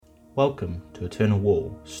Welcome to Eternal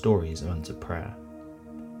Wall, Stories of Answered Prayer.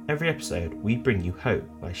 Every episode we bring you hope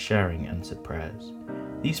by sharing answered prayers.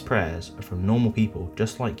 These prayers are from normal people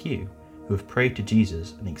just like you who have prayed to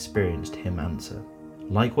Jesus and experienced Him answer.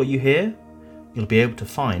 Like what you hear? You'll be able to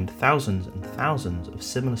find thousands and thousands of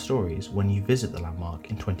similar stories when you visit the landmark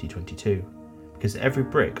in 2022, because every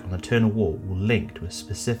brick on Eternal Wall will link to a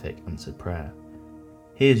specific answered prayer.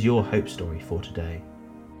 Here's your hope story for today.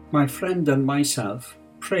 My friend and myself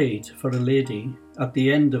prayed for a lady at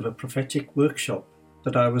the end of a prophetic workshop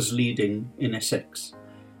that I was leading in Essex.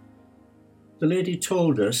 The lady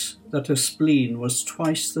told us that her spleen was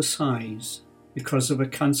twice the size because of a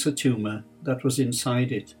cancer tumour that was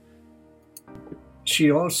inside it.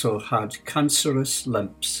 She also had cancerous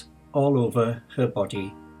lumps all over her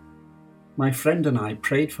body. My friend and I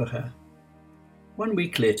prayed for her. 1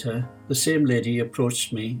 week later, the same lady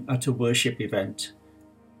approached me at a worship event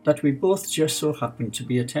that we both just so happened to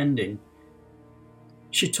be attending.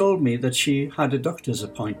 She told me that she had a doctor's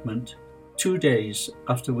appointment 2 days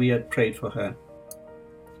after we had prayed for her.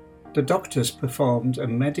 The doctors performed a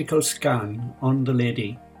medical scan on the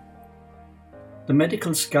lady. The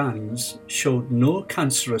medical scans showed no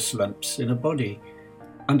cancerous lumps in her body,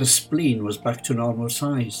 and the spleen was back to normal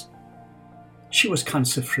size. She was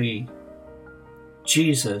cancer-free.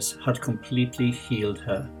 Jesus had completely healed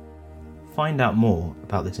her. Find out more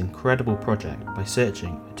about this incredible project by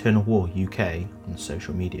searching Eternal Wall UK on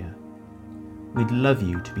social media. We'd love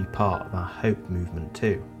you to be part of our hope movement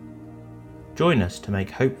too. Join us to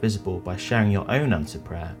make hope visible by sharing your own answered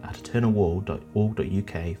prayer at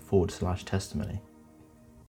eternalwall.org.uk/testimony.